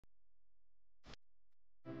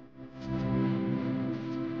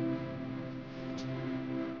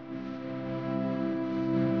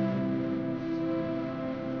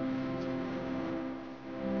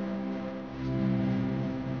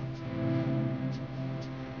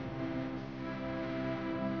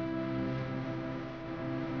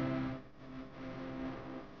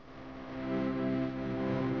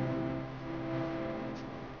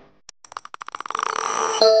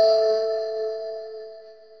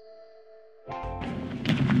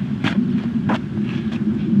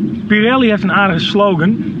Pirelli heeft een aardige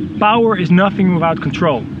slogan: Power is nothing without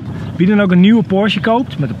control. Wie dan ook een nieuwe Porsche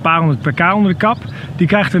koopt met een paar honderd pk onder de kap, die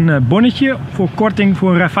krijgt een bonnetje voor korting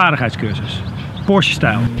voor een rijvaardigheidscursus. Porsche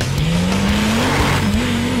stijl.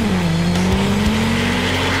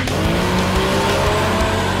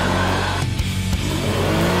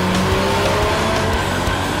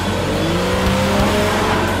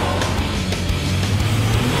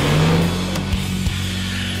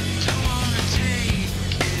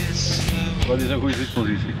 Wat is een goede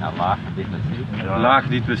zitpositie? Ja, laag dit bestuur. Ja. Laag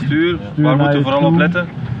dit bestuur. Waar moeten we vooral op letten?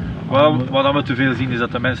 Wat we te veel zien is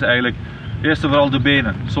dat de mensen eigenlijk eerst en vooral de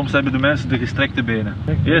benen. Soms hebben de mensen de gestrekte benen.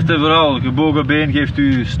 Eerst en vooral, gebogen been geeft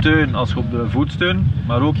u steun als je op de voet steunt,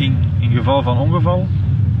 maar ook in geval van ongeval.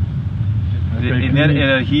 De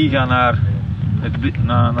energie gaat naar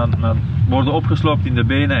worden opgesloopt in de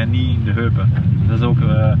benen en niet in de heupen. Dat is ook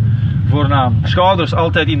voornaam. Schouders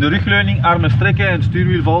altijd in de rugleuning, armen strekken en het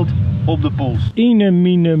stuurwiel valt op de pols. Ine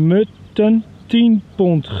mine mutten, 10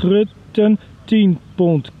 pond grutten, 10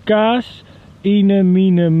 pond kaas. Ine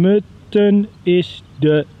mine mutten is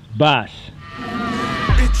de baas.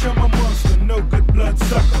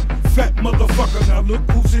 Fat motherfucker, now look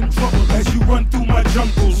who's in trouble. As you run through my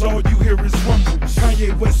jungles, all you hear is rumbles.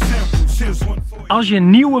 Kanye West samples, here's one for you. Als je een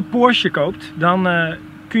nieuwe Porsche koopt, dan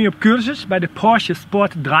kun je op cursus bij de Porsche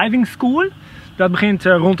Sport Driving School. Dat begint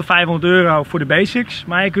rond de €500 voor de basics.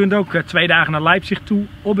 Maar je kunt ook 2 dagen naar Leipzig toe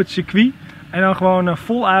op het circuit. En dan gewoon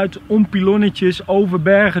voluit om pilonnetjes, over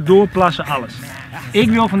bergen, doorplassen, alles. Ik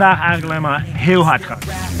wil vandaag eigenlijk alleen maar heel hard gaan.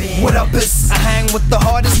 What up is I hang with the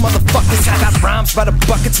hardest motherfuckers. I got rhymes by the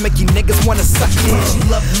buckets, make you niggas wanna suck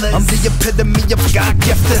it. I'm the epitome of God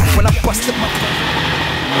gifted. When I busted my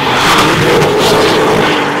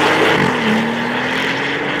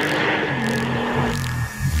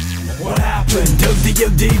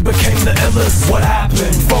DOD became the illest. What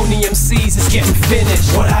happened? Phony MCs is getting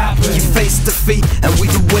finished. What happened? You face defeat and we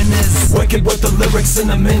the winners. Wicked with the lyrics in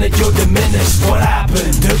a minute, you're diminished. What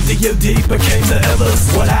happened? DOD became the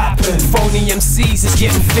illest. What happened? Phony MCs is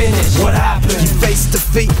getting finished. What happened? You face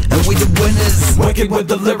defeat and we the winners. Wicked with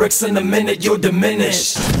the lyrics in a minute, you're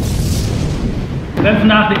diminished. We hebben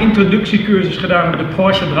vandaag de introductiecursus gedaan met de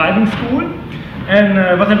Porsche Driving School.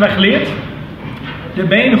 En wat hebben wij geleerd? De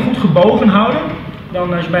benen goed gebogen houden.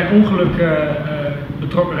 Dan als je bij een ongeluk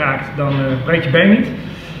betrokken raakt, dan breekt je been niet.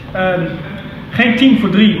 Geen 10 voor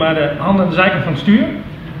 3, maar de handen aan de zijkant van het stuur.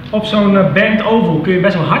 Op zo'n bend oval kun je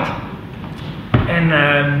best wel hard. En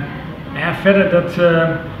ja, verder dat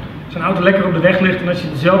zo'n auto lekker op de weg ligt en als je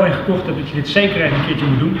er zelf een gekocht hebt, dat je dit zeker even een keertje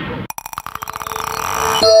moet doen.